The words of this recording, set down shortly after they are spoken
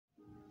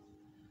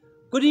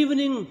Good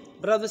evening,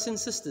 brothers and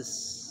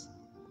sisters.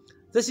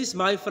 This is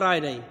my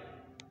Friday,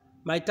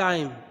 my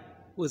time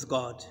with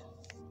God.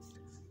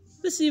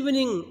 This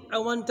evening, I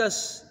want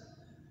us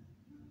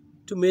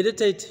to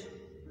meditate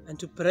and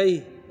to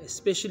pray,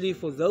 especially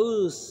for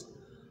those,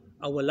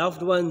 our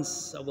loved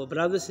ones, our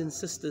brothers and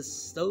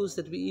sisters, those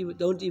that we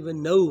don't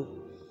even know,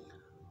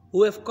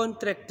 who have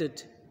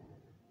contracted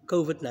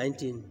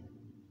COVID-19,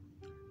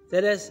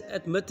 that has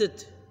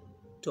admitted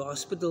to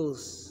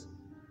hospitals.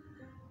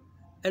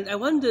 And I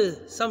wonder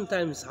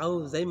sometimes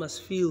how they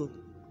must feel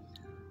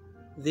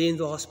there in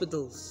the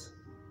hospitals,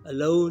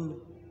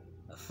 alone,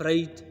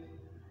 afraid,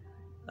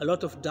 a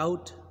lot of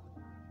doubt,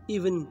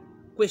 even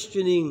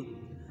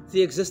questioning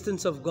the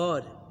existence of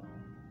God.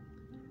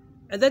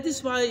 And that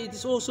is why it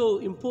is also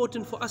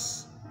important for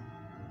us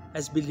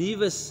as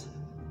believers,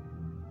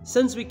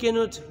 since we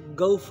cannot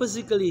go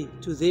physically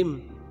to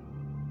them,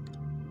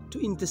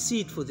 to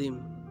intercede for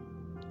them,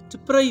 to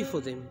pray for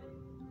them,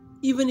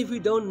 even if we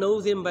don't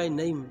know them by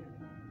name.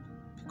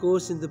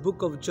 Because in the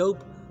book of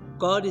Job,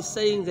 God is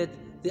saying that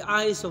the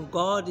eyes of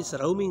God is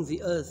roaming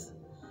the earth,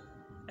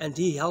 and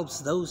He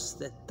helps those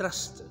that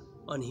trust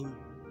on Him.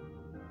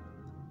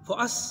 For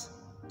us,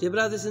 dear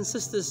brothers and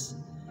sisters,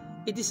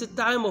 it is a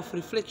time of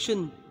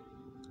reflection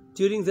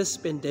during this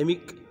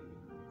pandemic.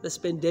 This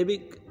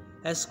pandemic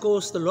has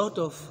caused a lot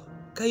of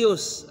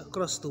chaos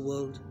across the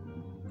world.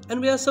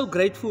 And we are so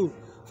grateful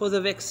for the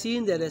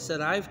vaccine that has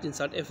arrived in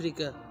South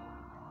Africa.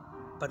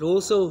 But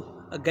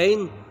also,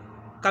 again,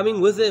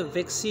 coming with the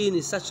vaccine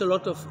is such a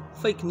lot of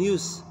fake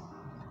news.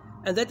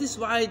 And that is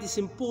why it is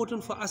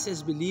important for us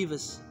as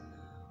believers,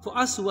 for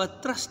us who are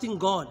trusting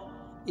God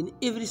in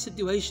every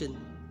situation,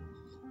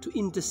 to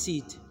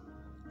intercede,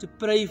 to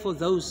pray for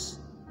those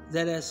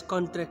that has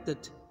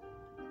contracted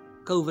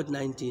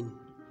COVID-19.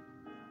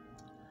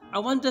 I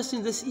want us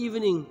in this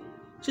evening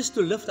just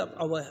to lift up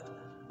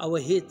our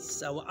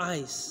heads, our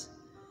eyes,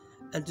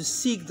 and to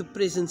seek the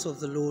presence of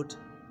the Lord,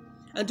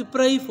 and to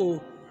pray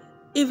for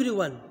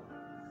everyone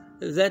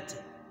that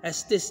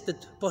has tested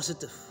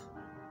positive,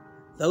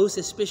 those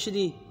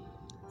especially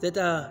that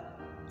are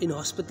in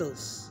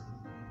hospitals.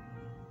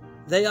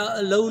 They are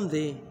alone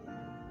there.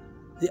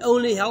 The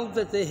only help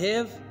that they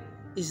have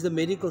is the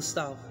medical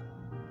staff.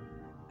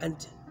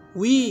 And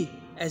we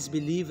as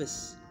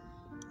believers,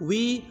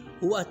 we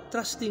who are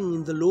trusting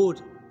in the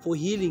Lord for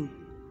healing,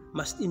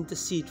 must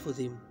intercede for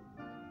them.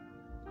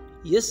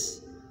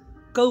 Yes,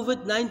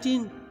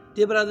 COVID-19,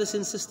 dear brothers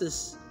and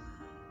sisters,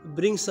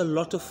 brings a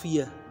lot of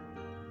fear,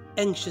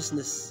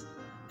 anxiousness,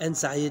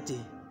 anxiety.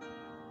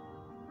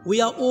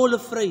 We are all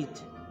afraid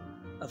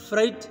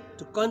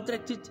to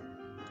contract it,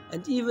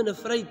 and even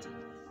afraid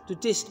to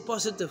test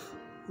positive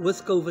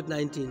with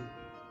COVID-19.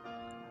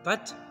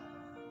 But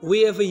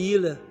we have a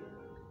healer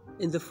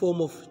in the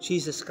form of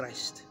Jesus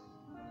Christ.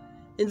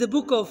 In the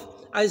book of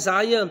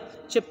Isaiah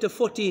chapter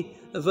 40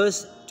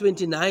 verse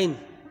 29,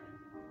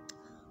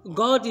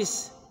 God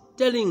is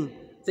telling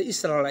the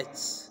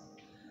Israelites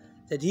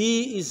that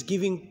He is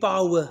giving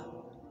power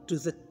to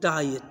the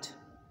tired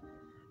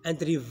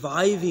and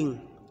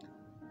reviving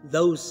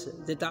those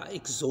that are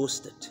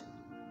exhausted.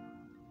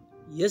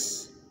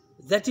 Yes,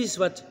 that is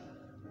what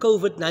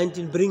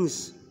COVID-19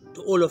 brings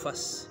to all of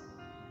us.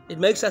 It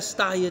makes us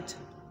tired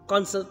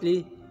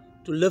constantly,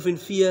 to live in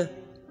fear,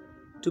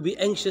 to be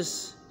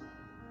anxious,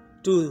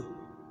 to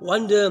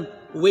wonder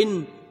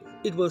when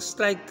it will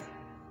strike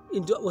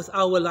with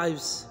our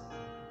lives.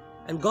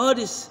 And God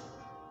is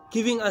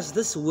giving us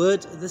this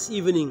word this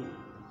evening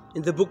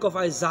in the book of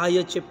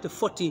Isaiah chapter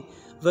 40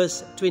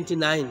 verse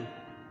 29.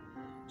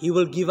 He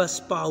will give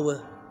us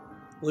power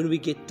when we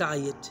get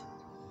tired.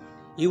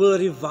 He will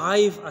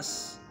revive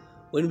us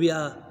when we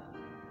are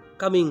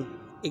coming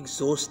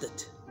exhausted.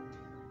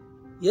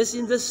 Yes,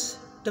 in this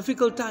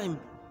difficult time,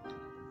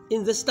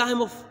 in this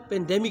time of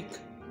pandemic,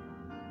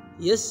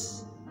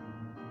 yes,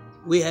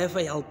 we have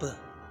a helper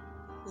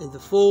in the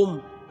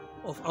form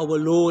of our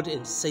Lord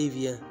and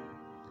Savior.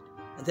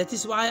 And that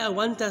is why I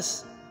want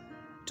us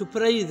to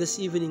pray this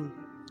evening,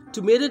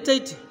 to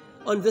meditate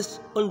on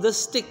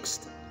this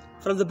text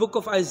from the book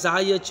of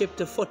Isaiah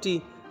chapter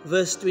 40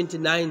 verse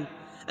 29,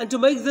 and to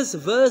make this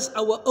verse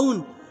our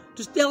own,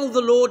 to tell the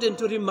Lord and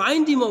to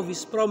remind Him of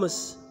His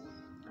promise.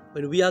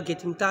 When we are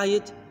getting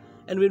tired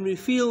and when we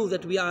feel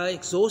that we are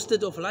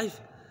exhausted of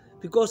life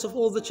because of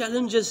all the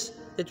challenges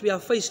that we are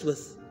faced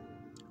with,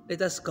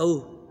 let us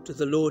go to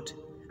the Lord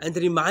and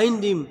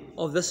remind Him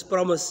of this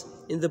promise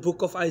in the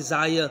book of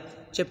Isaiah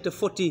chapter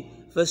 40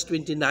 verse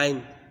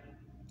 29,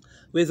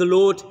 where the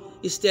Lord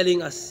is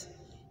telling us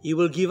He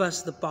will give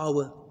us the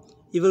power,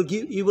 He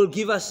will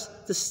give us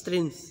the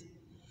strength,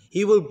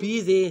 He will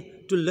be there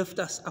to lift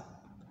us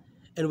up.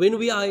 And when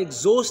we are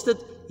exhausted,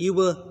 He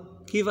will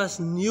give us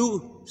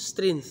new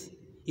strength.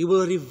 He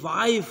will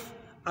revive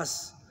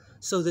us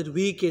so that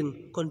we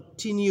can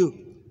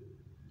continue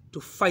to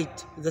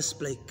fight this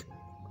plague,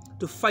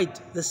 to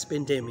fight this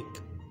pandemic.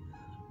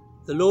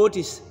 The Lord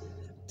is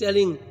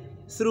telling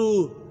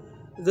through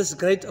this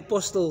great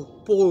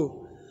apostle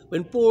Paul,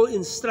 when Paul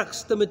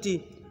instructs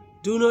Timothy,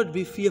 do not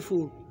be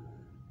fearful,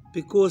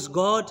 because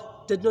God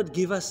did not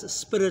give us a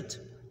spirit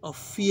of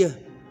fear,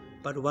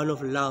 but one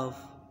of love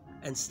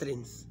and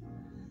strength.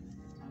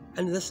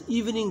 And this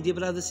evening, dear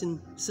brothers and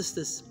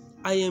sisters,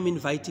 I am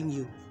inviting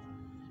you.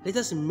 Let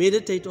us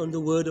meditate on the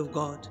word of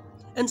God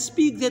and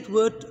speak that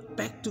word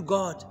back to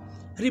God,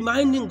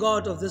 reminding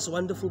God of this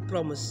wonderful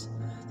promise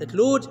that,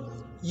 Lord,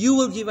 you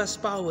will give us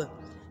power.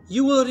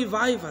 You will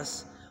revive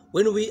us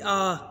when we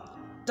are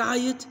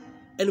tired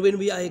and when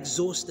we are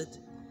exhausted.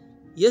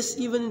 Yes,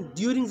 even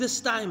during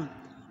this time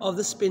of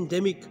this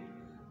pandemic,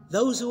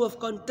 those who have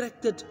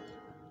contracted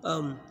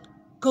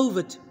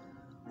COVID,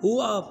 who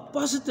are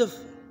positive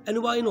and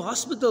who are in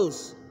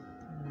hospitals,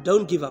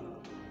 don't give up.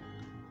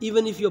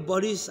 Even if your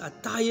bodies are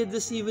tired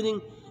this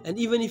evening, and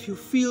even if you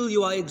feel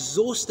you are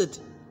exhausted,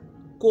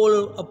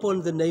 call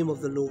upon the name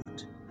of the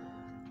Lord.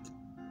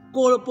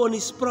 Call upon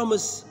His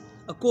promise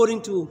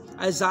according to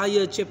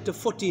Isaiah chapter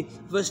 40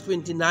 verse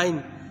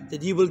 29,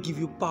 that He will give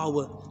you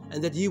power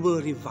and that He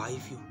will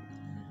revive you.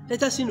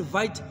 Let us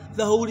invite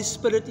the Holy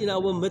Spirit in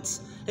our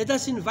midst. Let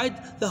us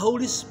invite the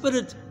Holy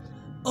Spirit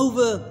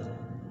over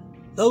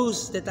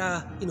those that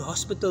are in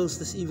hospitals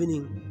this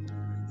evening,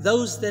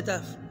 those that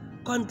have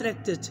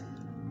contracted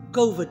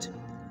COVID,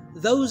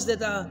 those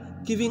that are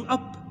giving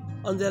up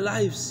on their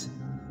lives,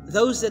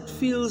 those that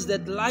feels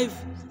that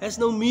life has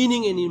no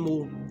meaning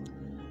anymore.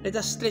 Let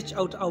us stretch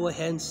out our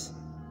hands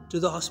to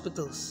the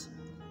hospitals.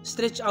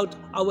 Stretch out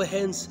our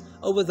hands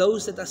over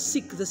those that are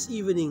sick this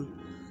evening,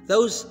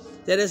 those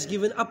that has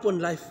given up on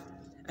life,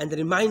 and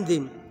remind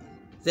them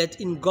that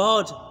in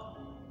God,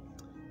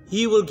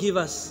 He will give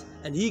us,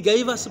 and He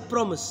gave us a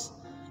promise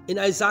in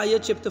Isaiah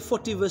chapter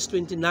 40 verse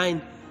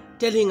 29,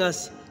 telling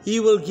us He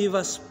will give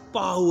us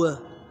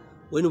power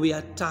when we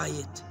are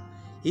tired.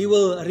 He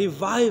will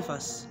revive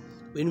us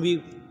when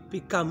we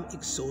become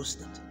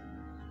exhausted.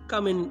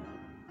 Come and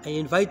I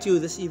invite you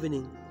this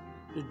evening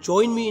to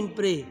join me in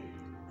prayer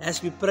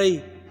as we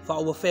pray for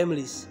our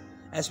families,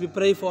 as we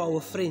pray for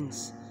our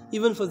friends,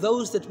 even for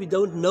those that we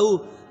don't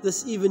know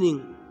this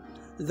evening,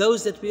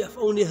 those that we have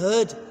only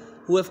heard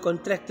who have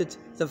contracted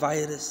the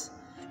virus,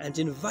 and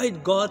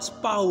invite God's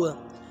power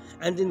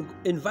and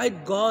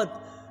invite God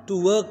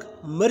to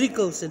work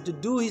miracles and to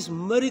do His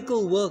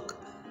miracle work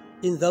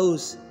in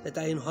those that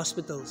are in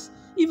hospitals,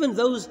 even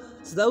those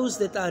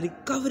that are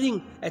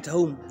recovering at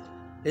home.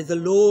 Let the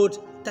Lord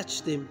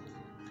touch them,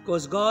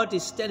 because God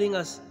is telling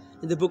us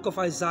in the book of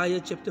Isaiah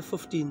chapter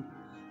 15,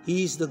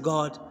 He is the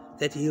God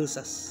that heals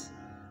us.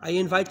 I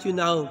invite you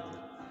now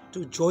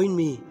to join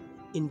me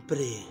in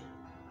prayer.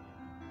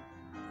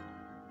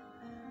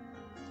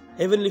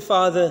 Heavenly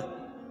Father,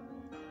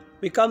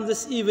 we come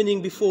this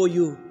evening before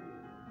you.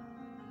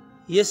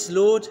 Yes,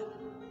 Lord,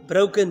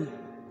 broken,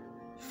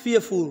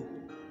 fearful.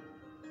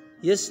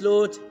 Yes,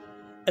 Lord,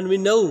 and we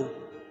know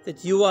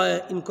that you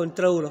are in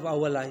control of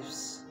our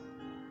lives.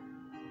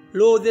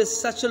 Lord, there's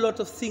such a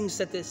lot of things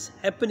that is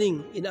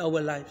happening in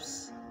our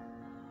lives.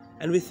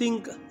 And we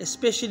think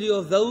especially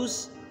of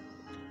those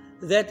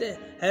that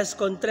has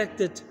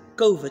contracted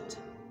COVID.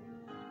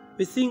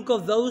 We think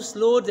of those,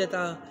 Lord,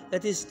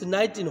 that is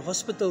tonight in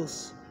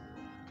hospitals,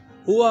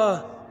 who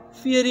are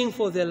fearing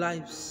for their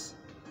lives.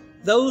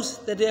 Those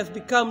that have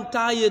become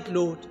tired,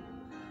 Lord.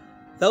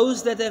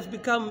 Those that have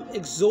become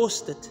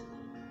exhausted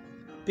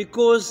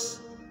because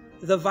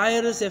the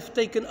virus have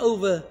taken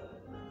over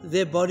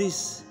their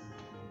bodies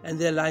and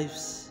their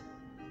lives.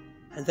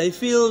 And they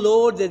feel,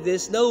 Lord, that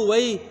there's no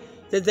way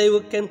that they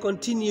can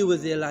continue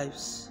with their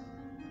lives.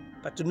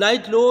 But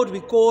tonight, Lord, we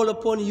call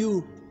upon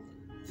you,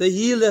 the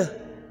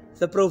healer,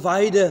 the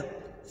provider,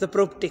 the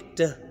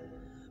protector.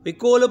 We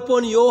call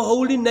upon your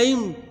holy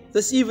name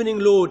this evening,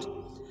 Lord,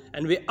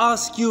 and we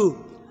ask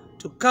you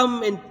to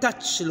come and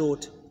touch,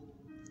 Lord,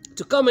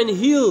 to come and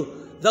heal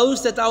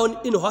those that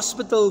are in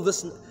hospital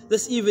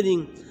this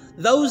evening,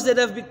 those that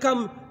have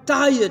become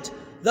tired,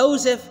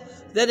 those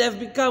that have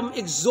become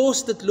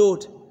exhausted,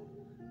 Lord.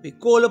 We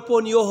call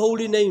upon your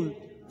holy name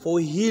for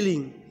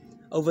healing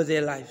over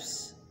their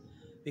lives.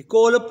 We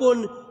call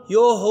upon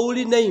your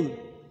holy name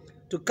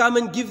to come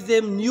and give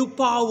them new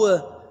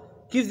power,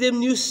 give them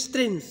new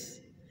strength,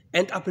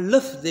 and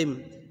uplift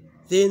them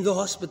there in the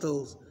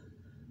hospitals.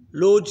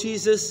 Lord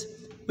Jesus,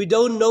 we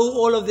don't know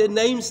all of their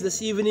names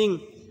this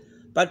evening,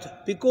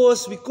 but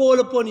because we call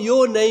upon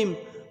your name,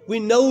 we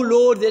know,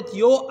 Lord, that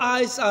your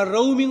eyes are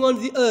roaming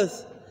on the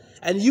earth,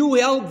 and you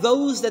help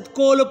those that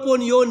call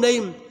upon your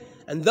name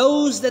and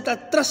those that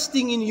are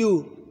trusting in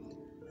you.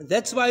 And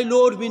that's why,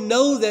 Lord, we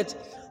know that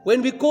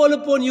when we call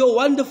upon your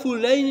wonderful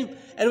name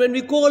and when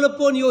we call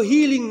upon your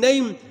healing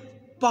name,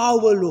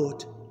 power,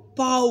 Lord,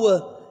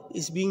 power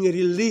is being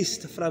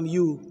released from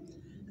you.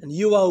 And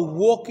you are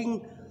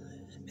walking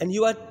and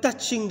you are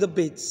touching the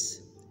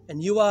beds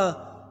and you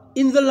are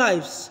in the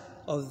lives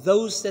of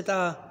those that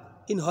are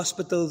in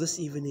hospital this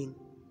evening.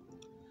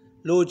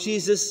 Lord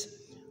Jesus,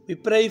 we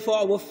pray for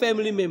our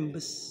family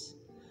members.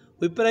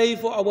 We pray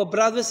for our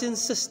brothers and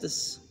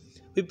sisters.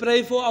 We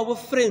pray for our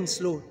friends,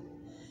 Lord.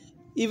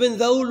 Even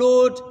though,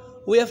 Lord,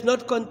 we have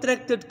not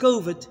contracted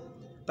COVID,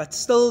 but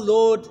still,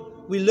 Lord,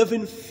 we live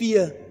in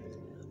fear.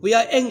 We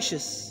are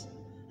anxious.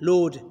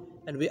 Lord,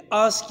 and we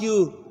ask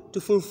you to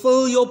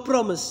fulfill your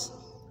promise,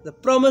 the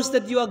promise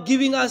that you are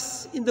giving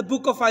us in the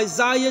book of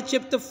Isaiah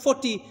chapter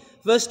 40,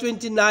 verse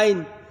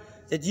 29,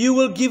 that you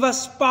will give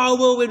us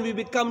power when we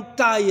become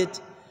tired,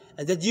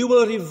 and that you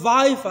will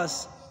revive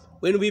us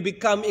when we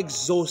become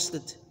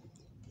exhausted.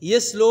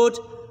 Yes, Lord,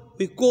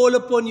 we call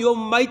upon your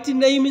mighty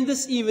name in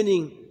this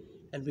evening,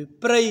 and we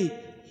pray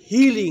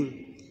healing.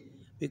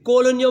 We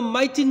call on your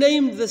mighty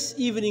name this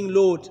evening,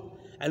 Lord,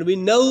 and we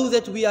know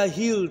that we are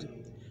healed.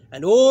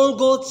 And all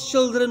God's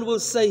children will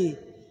say,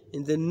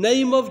 in the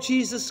name of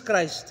Jesus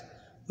Christ,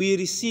 we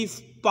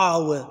receive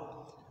power.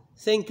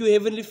 Thank you,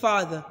 Heavenly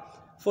Father,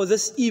 for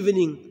this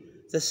evening,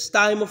 this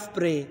time of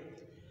prayer.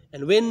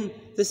 And when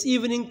this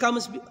evening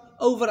comes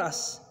over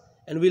us,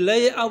 and we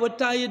lay our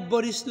tired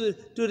bodies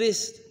to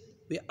rest,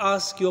 we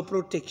ask your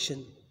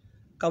protection.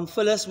 Come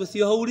fill us with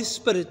your Holy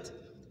Spirit.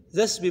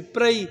 This we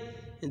pray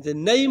in the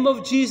name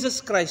of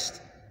Jesus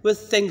Christ with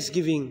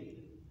thanksgiving.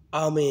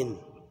 Amen.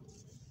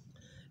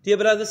 Dear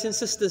brothers and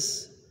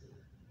sisters,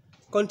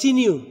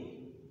 continue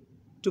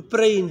to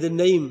pray in the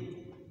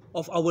name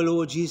of our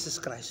Lord Jesus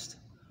Christ.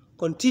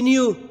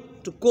 Continue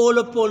to call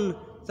upon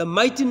the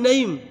mighty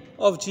name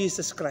of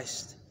Jesus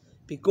Christ,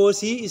 because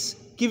he is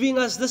giving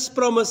us this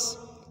promise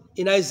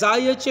in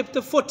Isaiah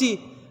chapter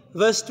 40,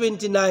 verse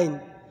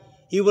 29.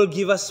 He will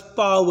give us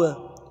power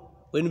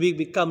when we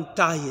become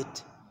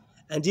tired,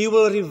 and he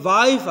will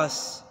revive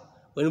us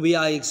when we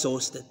are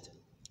exhausted.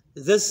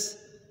 This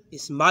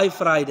is my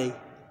Friday,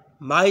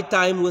 my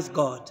time with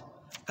God.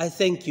 I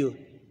thank you.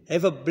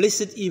 Have a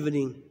blessed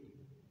evening.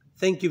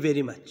 Thank you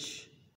very much.